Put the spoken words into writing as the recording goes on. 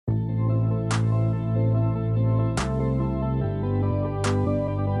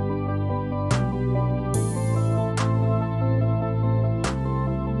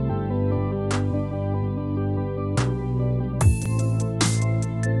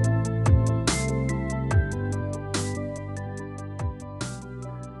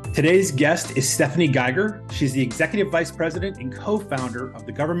Today's guest is Stephanie Geiger. She's the Executive Vice President and co-founder of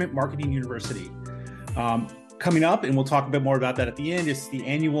the Government Marketing University. Coming up, and we'll talk a bit more about that at the end, is the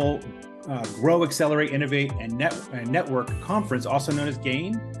annual Grow, Accelerate, Innovate, and Network Conference, also known as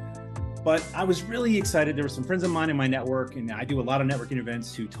GAIN. But I was really excited. There were some friends of mine in my network, and I do a lot of networking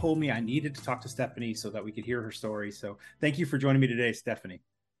events, who told me I needed to talk to Stephanie so that we could hear her story. So thank you for joining me today, Stephanie.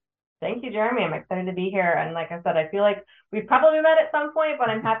 Thank you, Jeremy. I'm excited to be here. And like I said, I feel like we've probably met at some point,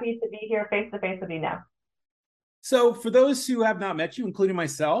 but I'm happy to be here face to face with you now. So for those who have not met you, including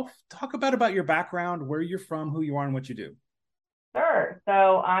myself, talk about your background, where you're from, who you are, and what you do. Sure.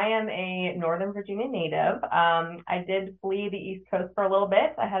 So I am a Northern Virginia native. I did flee the East Coast for a little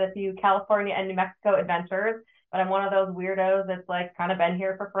bit. I had a few California and New Mexico adventures, but I'm one of those weirdos that's like kind of been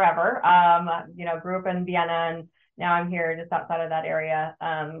here for forever. Grew up in Vienna, and now I'm here just outside of that area,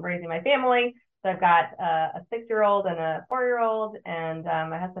 raising my family. So I've got a 6-year-old and a 4-year-old, and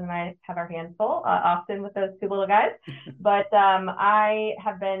my husband and I have our hands full often with those two little guys. But I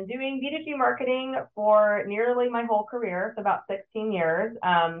have been doing B2G marketing for nearly my whole career, so about 16 years.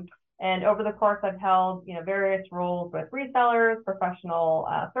 And over the course, I've held various roles with resellers, professional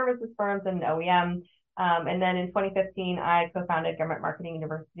services firms, and OEM. And then in 2015, I co-founded Government Marketing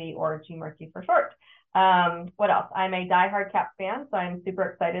University, or GMarky for short. What else? I'm a diehard Caps fan, so I'm super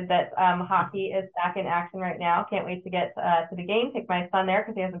excited that hockey is back in action right now. Can't wait to get to the game, take my son there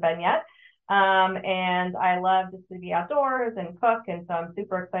because he hasn't been yet. And I love just to be outdoors and cook, and so I'm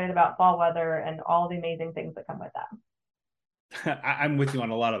super excited about fall weather and all the amazing things that come with that. I'm with you on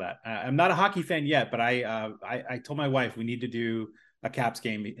a lot of that. I'm not a hockey fan yet, but I told my wife we need to do a Caps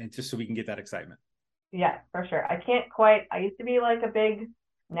game, and just so we can get that excitement. Yeah, for sure. I used to be like a big,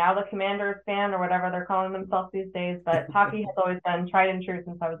 now the Commanders fan or whatever they're calling themselves these days, but hockey has always been tried and true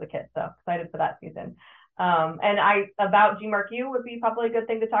since I was a kid. So excited for that season. About GMarkU would be probably a good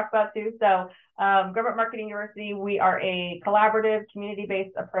thing to talk about too. So Government Marketing University, we are a collaborative,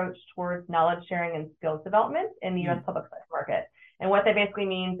 community-based approach towards knowledge sharing and skills development in the U.S. public sector market. And what that basically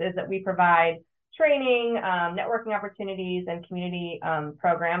means is that we provide training, networking opportunities, and community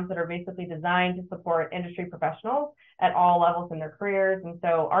programs that are basically designed to support industry professionals at all levels in their careers. And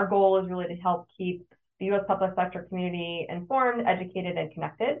so our goal is really to help keep the U.S. public sector community informed, educated, and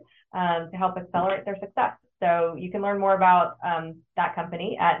connected to help accelerate their success. So you can learn more about that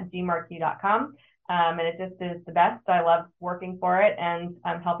company at gmarkey.com. And it just is the best. I love working for it, and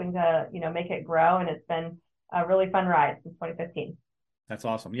I'm helping to make it grow. And it's been a really fun ride since 2015. That's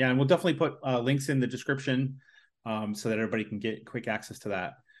awesome. Yeah, and we'll definitely put links in the description so that everybody can get quick access to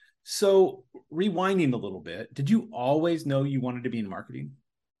that. So rewinding a little bit, did you always know you wanted to be in marketing?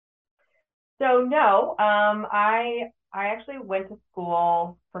 So no, I actually went to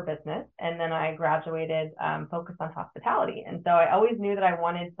school for business, and then I graduated focused on hospitality. And so I always knew that I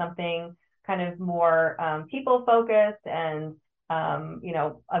wanted something kind of more people focused and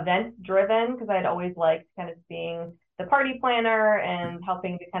event driven, because I'd always liked kind of being the party planner and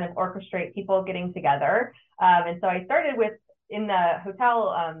helping to kind of orchestrate people getting together. And so I started in the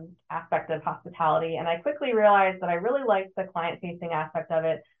hotel aspect of hospitality, and I quickly realized that I really liked the client-facing aspect of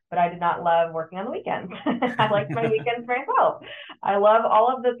it, but I did not love working on the weekends. I liked my weekends for myself. I love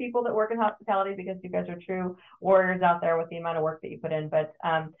all of the people that work in hospitality, because you guys are true warriors out there with the amount of work that you put in. But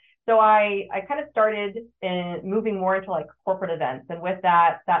so I kind of started moving more into like corporate events, and with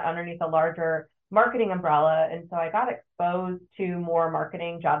that underneath a larger marketing umbrella. And so I got exposed to more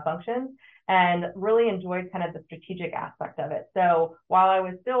marketing job functions and really enjoyed kind of the strategic aspect of it. So while I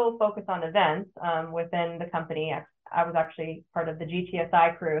was still focused on events within the company, I was actually part of the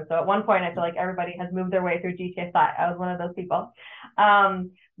GTSI crew. So at one point, I feel like everybody has moved their way through GTSI. I was one of those people.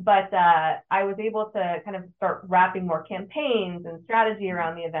 But I was able to kind of start wrapping more campaigns and strategy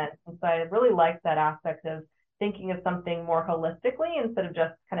around the events. And so I really liked that aspect of thinking of something more holistically instead of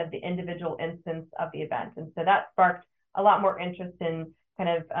just kind of the individual instance of the event. And so that sparked a lot more interest in kind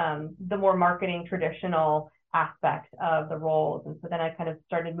of the more marketing traditional aspect of the roles. And so then I kind of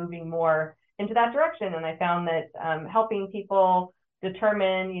started moving more into that direction. And I found that helping people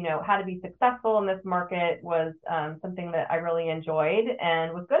determine, how to be successful in this market was something that I really enjoyed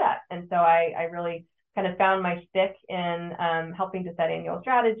and was good at. And so I really kind of found my stick in helping to set annual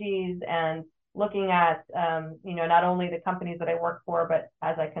strategies and looking at, not only the companies that I work for, but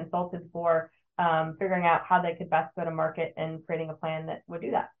as I consulted for, figuring out how they could best go to market and creating a plan that would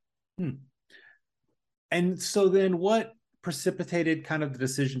do that. And so then what precipitated kind of the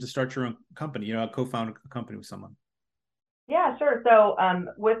decision to start your own company, co-found a company with someone? Yeah, sure. So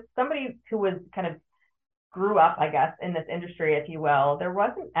with somebody who was kind of grew up, I guess, in this industry, if you will, there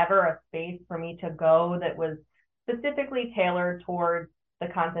wasn't ever a space for me to go that was specifically tailored towards the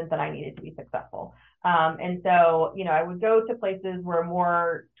content that I needed to be successful. And so, I would go to places where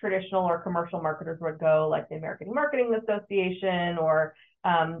more traditional or commercial marketers would go, like the American Marketing Association, or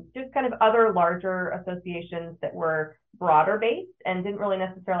just kind of other larger associations that were broader based and didn't really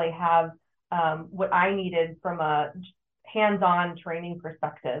necessarily have what I needed from a hands-on training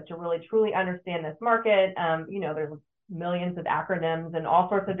perspective to really truly understand this market. There's millions of acronyms and all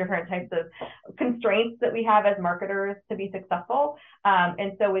sorts of different types of constraints that we have as marketers to be successful.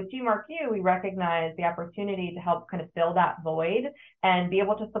 And so with GMarkU, we recognize the opportunity to help kind of fill that void and be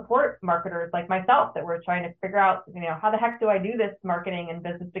able to support marketers like myself that were trying to figure out, how the heck do I do this marketing and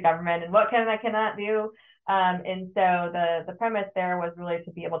business to government, and what can I cannot do? And so the premise there was really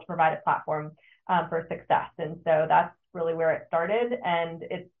to be able to provide a platform for success. And so that's really where it started. And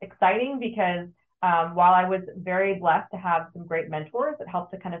it's exciting because while I was very blessed to have some great mentors that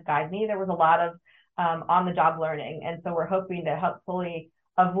helped to kind of guide me, there was a lot of on-the-job learning. And so we're hoping to hopefully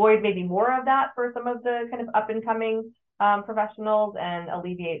avoid maybe more of that for some of the kind of up-and-coming professionals and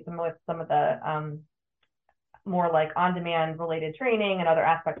alleviate some of the more like on-demand related training and other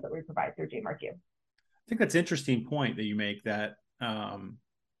aspects that we provide through GMarkU. I think that's an interesting point that you make, that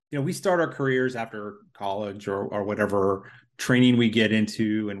we start our careers after college or whatever training we get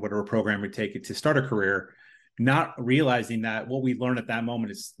into and whatever program we take it to start a career, not realizing that what we learn at that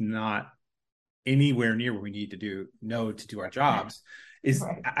moment is not anywhere near what we need to do our jobs.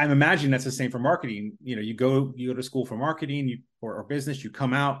 Right. I'm imagining that's the same for marketing. You go to school for marketing or business, you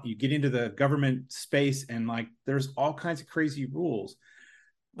come out, you get into the government space, and like there's all kinds of crazy rules.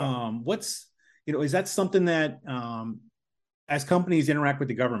 Is that something that as companies interact with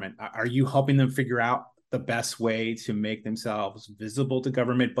the government, are you helping them figure out the best way to make themselves visible to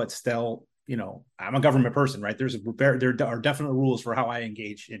government, but still, I'm a government person, right? There are definite rules for how I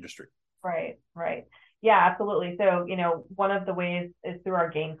engage industry. Right. Yeah, absolutely. So, one of the ways is through our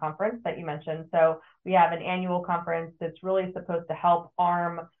GAIN conference that you mentioned. So we have an annual conference that's really supposed to help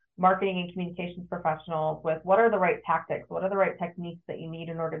arm marketing and communications professionals with what are the right tactics, what are the right techniques that you need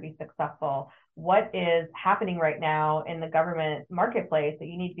in order to be successful, what is happening right now in the government marketplace that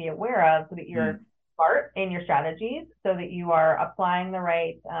you need to be aware of so that you're smart in your strategies, so that you are applying the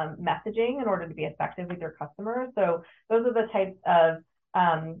right messaging in order to be effective with your customers. So those are the types of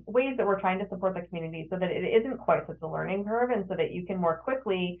ways that we're trying to support the community so that it isn't quite such a learning curve, and so that you can more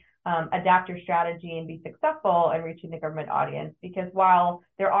quickly adapt your strategy and be successful in reaching the government audience. Because while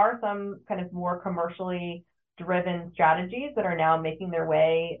there are some kind of more commercially driven strategies that are now making their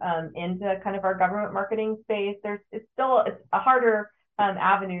way into kind of our government marketing space, it's a harder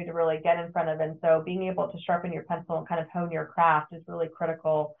avenue to really get in front of. And so being able to sharpen your pencil and kind of hone your craft is really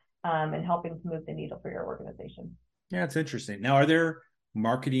critical in helping to move the needle for your organization. Yeah, it's interesting. Now, are there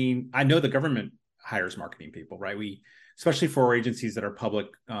marketing? I know the government hires marketing people, right? Especially for agencies that are public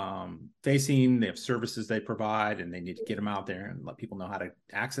facing, they have services they provide, and they need to get them out there and let people know how to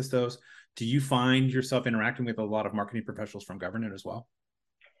access those. Do you find yourself interacting with a lot of marketing professionals from government as well?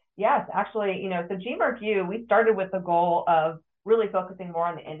 Yes, actually, so GMarkU, we started with the goal of really focusing more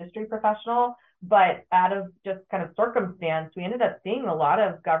on the industry professional, but out of just kind of circumstance, we ended up seeing a lot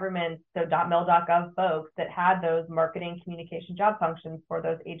of government, so .mil.gov folks that had those marketing communication job functions for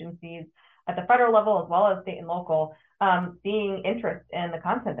those agencies at the federal level as well as state and local, seeing interest in the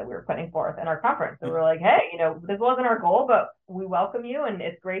content that we were putting forth in our conference. So we're like, hey, this wasn't our goal, but we welcome you. And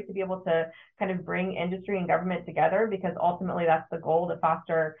it's great to be able to kind of bring industry and government together, because ultimately that's the goal, to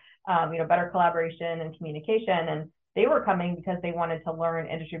foster, better collaboration and communication. And they were coming because they wanted to learn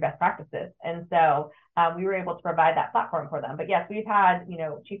industry best practices. And so we were able to provide that platform for them. But yes, we've had,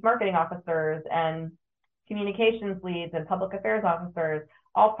 chief marketing officers and communications leads and public affairs officers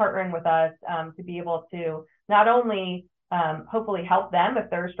all partnering with us to be able to not only hopefully help them if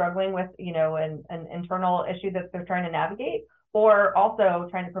they're struggling with, an internal issue that they're trying to navigate, or also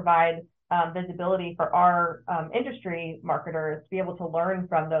trying to provide visibility for our industry marketers to be able to learn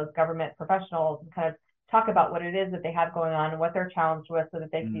from those government professionals and kind of talk about what it is that they have going on and what they're challenged with, so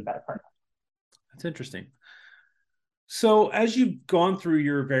that they can be better partners. That's interesting. So as you've gone through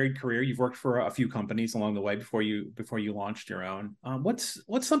your varied career, you've worked for a few companies along the way before you launched your own. What's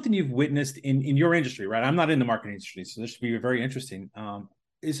something you've witnessed in your industry, right? I'm not in the marketing industry, so this should be very interesting.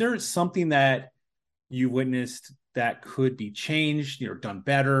 Is there something that you witnessed that could be changed, done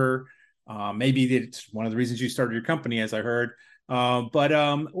better? Maybe it's one of the reasons you started your company, as I heard. But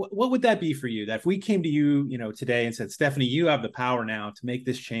what would that be for you? That if we came to you, today and said, Stephanie, you have the power now to make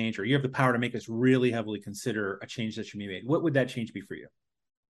this change, or you have the power to make us really heavily consider a change that should be made, what would that change be for you?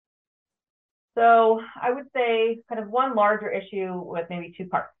 So I would say kind of one larger issue with maybe two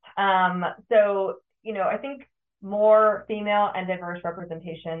parts. I think more female and diverse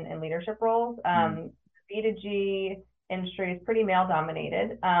representation in leadership roles. B2G industry is pretty male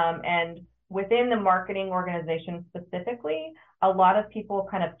dominated. And within the marketing organization specifically, a lot of people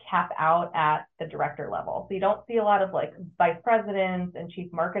kind of cap out at the director level. So you don't see a lot of like vice presidents and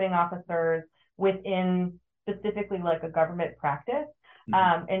chief marketing officers within specifically like a government practice.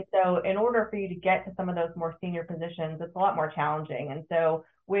 And so in order for you to get to some of those more senior positions, it's a lot more challenging. And so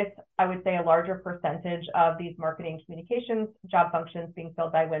with, I would say, a larger percentage of these marketing communications job functions being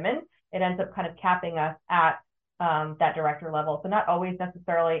filled by women, it ends up kind of capping us at that director level. So not always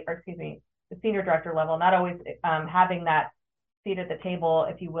necessarily, or excuse me, the senior director level, not always having that seat at the table,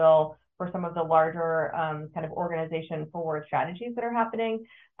 if you will, for some of the larger kind of organization forward strategies that are happening.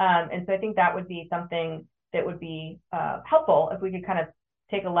 And so I think that would be something that would be helpful if we could kind of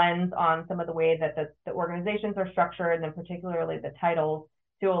take a lens on some of the way that the organizations are structured, and then particularly the titles,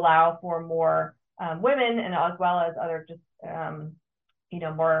 to allow for more women, and as well as other just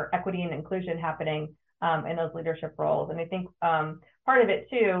more equity and inclusion happening in those leadership roles. And I think part of it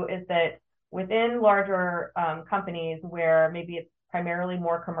too is that within larger companies where maybe it's primarily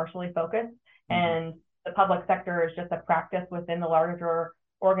more commercially focused, and the public sector is just a practice within the larger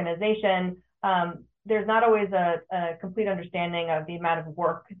organization, there's not always a complete understanding of the amount of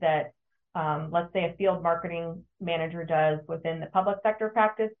work that, let's say, a field marketing manager does within the public sector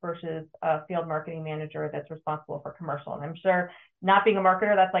practice versus a field marketing manager that's responsible for commercial. And I'm sure, not being a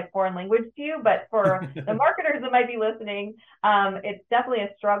marketer, that's like foreign language to you, but for the marketers that might be listening, it's definitely a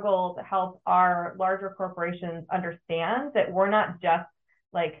struggle to help our larger corporations understand that we're not just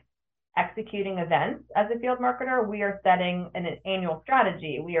like executing events as a field marketer. We are setting an annual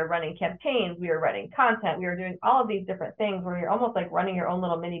strategy. We are running campaigns. We are writing content. We are doing all of these different things where you're almost like running your own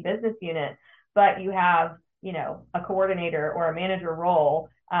little mini business unit, but you have, a coordinator or a manager role.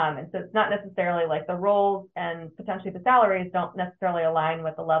 And so it's not necessarily like the roles and potentially the salaries don't necessarily align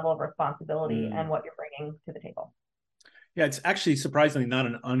with the level of responsibility and what you're bringing to the table. Yeah, it's actually surprisingly not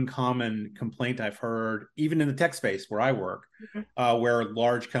an uncommon complaint I've heard, even in the tech space where I work, where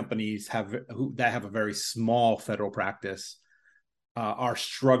large companies that have a very small federal practice are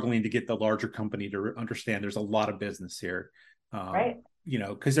struggling to get the larger company to understand there's a lot of business here. Right.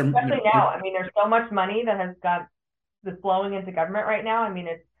 Because they're especially now. I mean, there's so much money that that's flowing into government right now. I mean,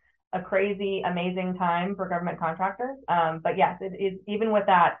 it's a crazy, amazing time for government contractors. But yes, it is, even with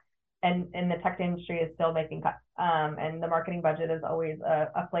that. And the tech industry is still making cuts. And the marketing budget is always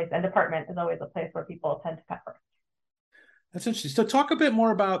a place, and department is always a place where people tend to cut first. That's interesting. So talk a bit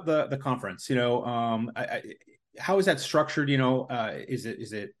more about the conference. How is that structured? Is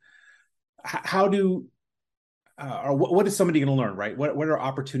it how do or what is somebody going to learn, right? What are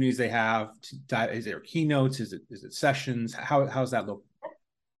opportunities they have to dive? Is there keynotes? Is it sessions? How's that look?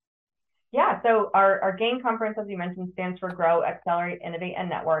 Yeah, so our GAIN conference, as you mentioned, stands for Grow, Accelerate, Innovate, and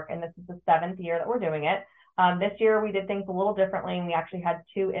Network, and this is the 7th year that we're doing it. This year we did things a little differently, and we actually had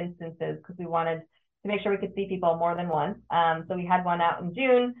 2 instances because we wanted to make sure we could see people more than once. So we had one out in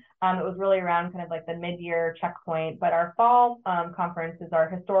June. It was really around kind of like the mid-year checkpoint, but our fall conference is our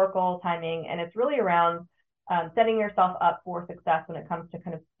historical timing, and it's really around setting yourself up for success when it comes to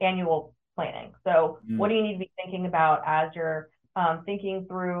kind of annual planning. So what do you need to be thinking about as you're thinking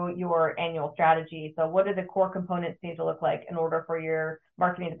through your annual strategy? So what do the core components need to look like in order for your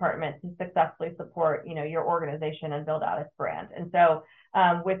marketing department to successfully support, your organization and build out its brand? And so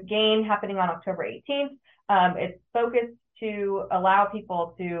with GAIN happening on October 18th, it's focused to allow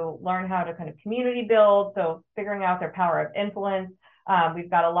people to learn how to kind of community build, so figuring out their power of influence. We've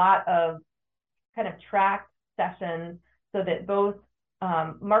got a lot of kind of tracked sessions so that both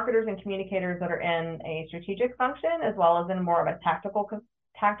marketers and communicators that are in a strategic function, as well as in more of a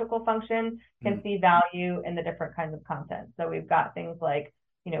tactical function, can see value in the different kinds of content. So we've got things like,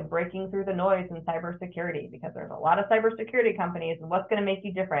 breaking through the noise in cybersecurity, because there's a lot of cybersecurity companies, and what's going to make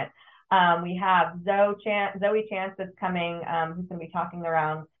you different. We have Zoe Chance that's coming, who's going to be talking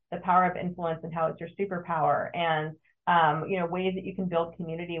around the power of influence and how it's your superpower, and ways that you can build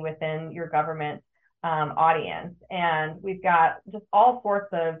community within your government audience. And we've got just all sorts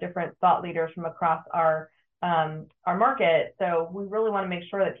of different thought leaders from across our market. So we really want to make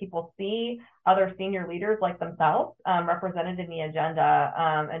sure that people see other senior leaders like themselves represented in the agenda.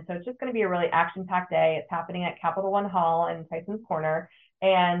 And so it's just going to be a really action-packed day. It's happening at Capital One Hall in Tyson's Corner.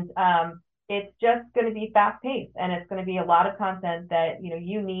 And it's just going to be fast-paced, and it's going to be a lot of content that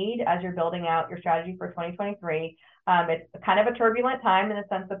you need as you're building out your strategy for 2023. It's kind of a turbulent time in the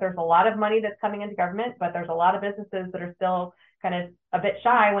sense that there's a lot of money that's coming into government, but there's a lot of businesses that are still kind of a bit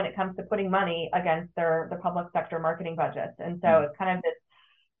shy when it comes to putting money against their public sector marketing budgets. And so it's kind of this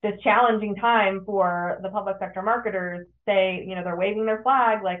this challenging time for the public sector marketers. Say, they're waving their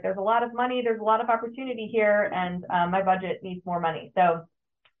flag, like there's a lot of money, there's a lot of opportunity here, and my budget needs more money. So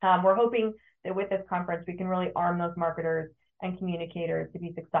we're hoping that with this conference, we can really arm those marketers and communicators to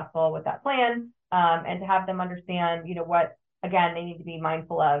be successful with that plan, and to have them understand, what, again, they need to be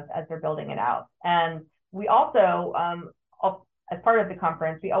mindful of as they're building it out. And we also, as part of the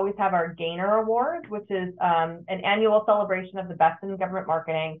conference, we always have our Gainer Awards, which is an annual celebration of the best in government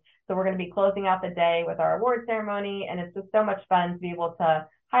marketing. So we're going to be closing out the day with our award ceremony, and it's just so much fun to be able to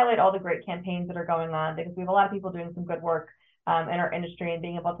highlight all the great campaigns that are going on, because we have a lot of people doing some good work in our industry, and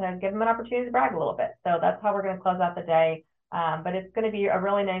being able to give them an opportunity to brag a little bit. So that's how we're going to close out the day. But it's going to be a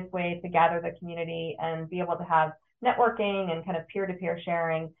really nice way to gather the community and be able to have networking and kind of peer-to-peer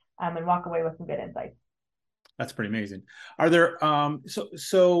sharing, and walk away with some good insights. That's pretty amazing. Are there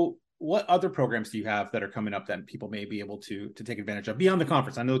so what other programs do you have that are coming up that people may be able to take advantage of beyond the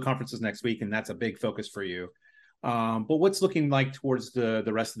conference? I know the conference is next week, and that's a big focus for you. But what's looking like towards the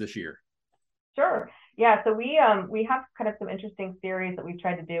rest of this year? Sure. Yeah. So we have kind of some interesting series that we've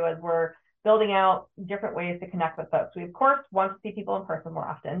tried to do as we're building out different ways to connect with folks. We of course want to see people in person more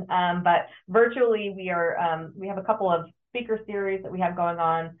often, but virtually we have a couple of speaker series that we have going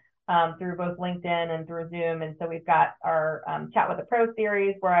on through both LinkedIn and through Zoom. And so we've got our Chat with a Pro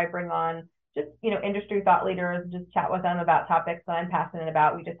series, where I bring on just, industry thought leaders, and just chat with them about topics that I'm passionate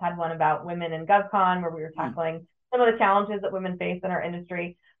about. We just had one about women in GovCon, where we were tackling some of the challenges that women face in our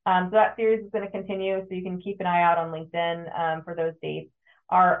industry. So that series is going to continue, so you can keep an eye out on LinkedIn for those dates.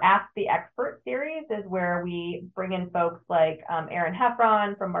 Our Ask the Expert series is where we bring in folks like Aaron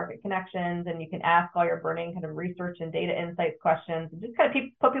Heffron from Market Connections, and you can ask all your burning kind of research and data insights questions, and just kind of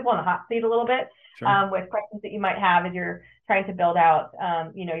put people on the hot seat a little bit. Sure. With questions that you might have as you're trying to build out,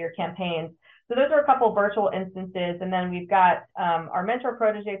 your campaigns. So those are a couple of virtual instances. And then we've got our Mentor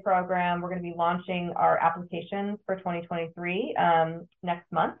Protege program. We're going to be launching our applications for 2023 next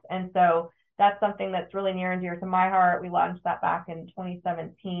month. And so that's something that's really near and dear to my heart. We launched that back in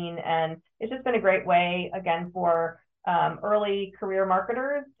 2017, and it's just been a great way, again, for early career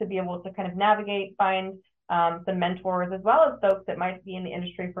marketers to be able to kind of navigate, find some mentors, as well as folks that might be in the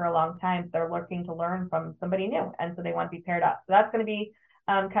industry for a long time. They're looking to learn from somebody new, and so they want to be paired up. So that's going to be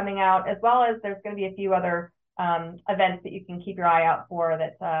coming out, as well as there's going to be a few other events that you can keep your eye out for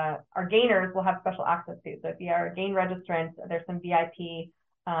that our gainers will have special access to. So if you are a gain registrant, there's some VIP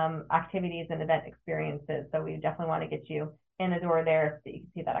activities and event experiences. So we definitely want to get you in the door there so that you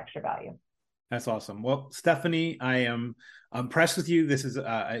can see that extra value. That's awesome. Well, Stephanie, I am impressed with you. This is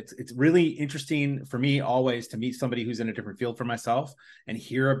it's really interesting for me always to meet somebody who's in a different field from myself and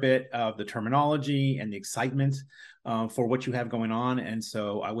hear a bit of the terminology and the excitement for what you have going on. And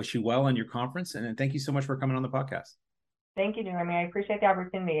so I wish you well on your conference, and thank you so much for coming on the podcast. Thank you, Jeremy. I appreciate the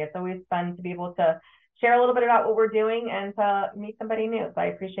opportunity. It's always fun to be able to share a little bit about what we're doing and to meet somebody new. So I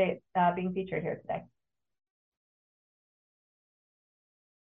appreciate being featured here today.